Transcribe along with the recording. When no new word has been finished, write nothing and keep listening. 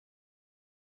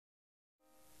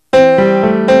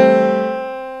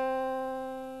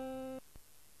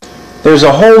There's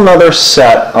a whole other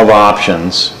set of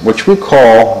options which we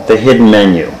call the hidden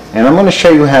menu, and I'm going to show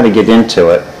you how to get into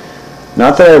it.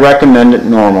 Not that I recommend it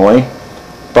normally,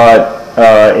 but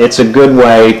it's a good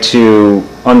way to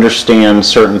understand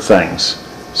certain things.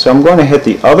 So I'm going to hit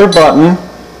the other button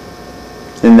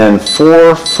and then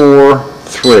 4, 4,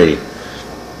 3.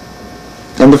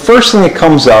 And the first thing that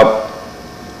comes up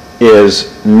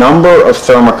is number of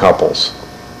thermocouples.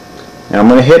 Now I'm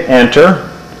going to hit enter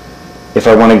if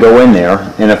I want to go in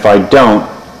there, and if I don't,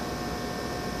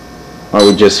 I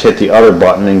would just hit the other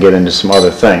button and get into some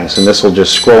other things, and this will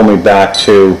just scroll me back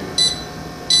to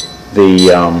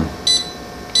the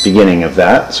beginning of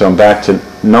that. So I'm back to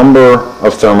number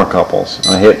of thermocouples.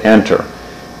 I hit enter.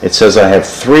 It says I have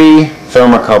 3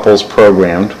 thermocouples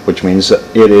programmed, which means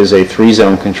that it is a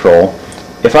 3-zone control.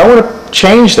 If I want to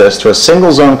change this to a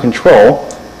single zone control,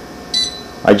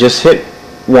 I just hit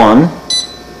 1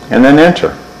 and then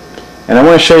enter. And I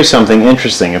want to show you something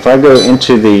interesting. If I go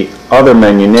into the other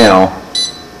menu now,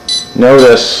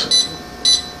 notice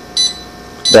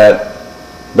that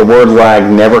the word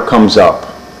lag never comes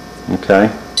up. Okay?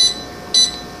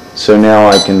 So now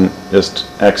I can just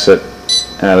exit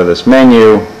out of this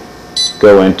menu,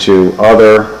 go into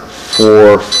other,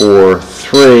 4, 4,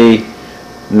 3,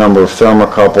 number of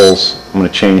thermocouples. I'm going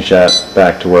to change that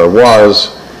back to where it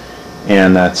was,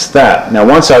 and that's that. Now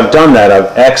once I've done that,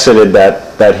 I've exited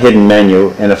that hidden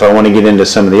menu, and if I want to get into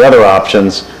some of the other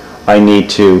options, I need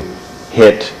to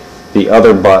hit the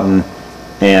other button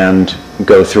and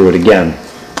go through it again.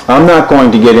 I'm not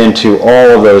going to get into all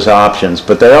of those options,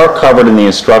 but they are covered in the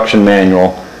instruction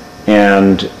manual,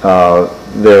 and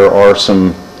there are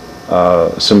some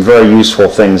very useful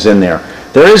things in there.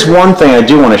 There is one thing I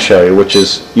do want to show you, which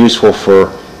is useful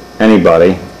for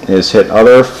anybody, is hit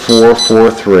other 4,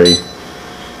 4, 3,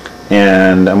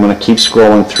 and I'm going to keep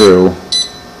scrolling through,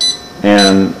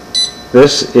 and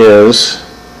this is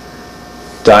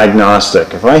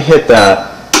Diagnostic. If I hit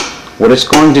that, what it's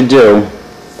going to do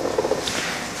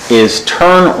is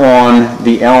turn on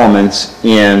the elements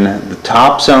in the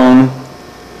top zone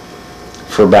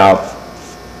for about,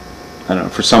 I don't know,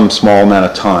 for some small amount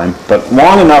of time, but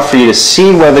long enough for you to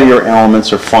see whether your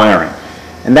elements are firing.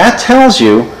 And that tells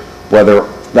you whether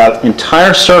that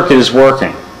entire circuit is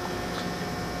working.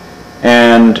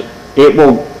 And it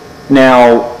will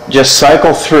now just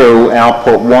cycle through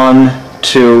output 1,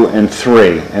 2, and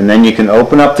 3. And then you can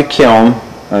open up the kiln.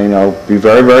 You know, be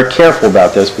very, very careful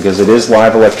about this because it is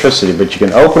live electricity, but you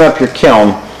can open up your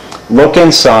kiln, look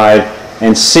inside,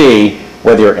 and see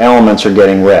whether your elements are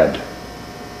getting read.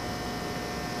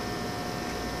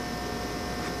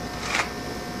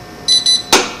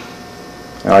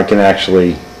 Now I can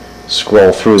actually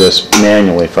scroll through this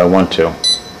manually if I want to.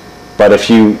 But if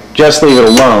you just leave it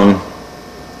alone,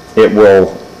 it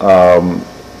will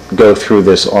go through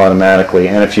this automatically.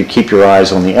 And if you keep your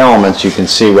eyes on the elements, you can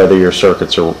see whether your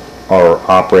circuits are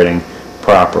operating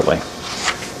properly.